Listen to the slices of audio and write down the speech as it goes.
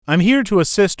I'm here to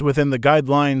assist within the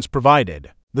guidelines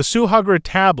provided. The Suhagra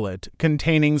tablet,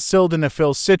 containing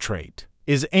sildenafil citrate,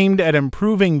 is aimed at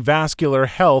improving vascular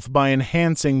health by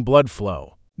enhancing blood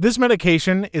flow. This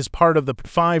medication is part of the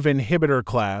P5 inhibitor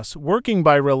class, working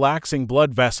by relaxing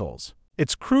blood vessels.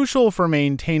 It's crucial for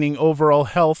maintaining overall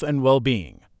health and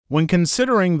well-being. When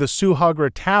considering the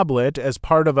Suhagra tablet as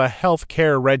part of a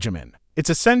healthcare regimen, it's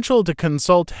essential to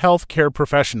consult healthcare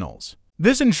professionals.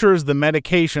 This ensures the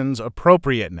medication's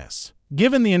appropriateness,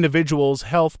 given the individual's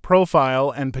health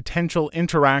profile and potential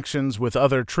interactions with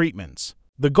other treatments.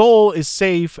 The goal is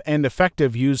safe and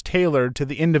effective use tailored to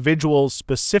the individual's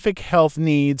specific health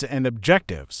needs and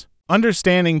objectives.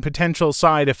 Understanding potential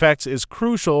side effects is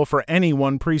crucial for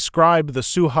anyone prescribed the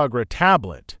Suhagra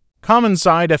tablet. Common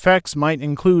side effects might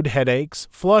include headaches,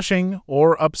 flushing,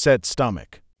 or upset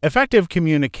stomach. Effective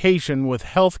communication with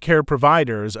healthcare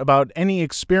providers about any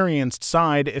experienced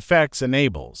side effects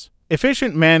enables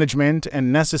efficient management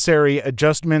and necessary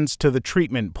adjustments to the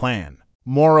treatment plan.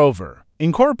 Moreover,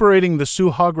 incorporating the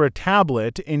Suhagra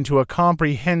tablet into a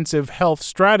comprehensive health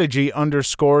strategy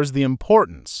underscores the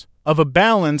importance of a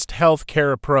balanced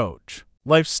healthcare approach.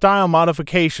 Lifestyle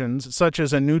modifications such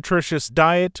as a nutritious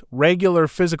diet, regular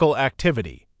physical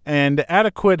activity, and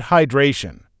adequate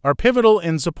hydration are pivotal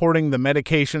in supporting the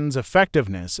medication's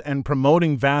effectiveness and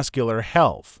promoting vascular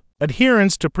health.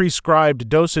 Adherence to prescribed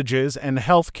dosages and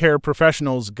healthcare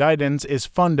professionals' guidance is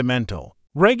fundamental.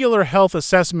 Regular health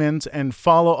assessments and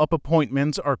follow-up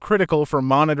appointments are critical for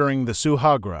monitoring the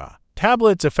Suhagra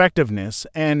tablet's effectiveness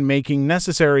and making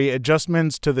necessary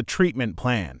adjustments to the treatment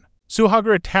plan.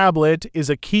 Suhagra tablet is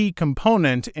a key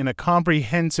component in a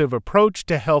comprehensive approach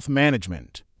to health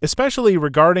management, especially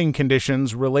regarding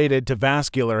conditions related to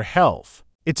vascular health.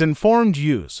 Its informed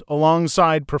use,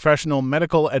 alongside professional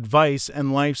medical advice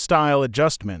and lifestyle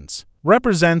adjustments,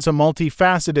 represents a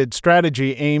multifaceted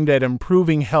strategy aimed at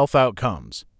improving health outcomes.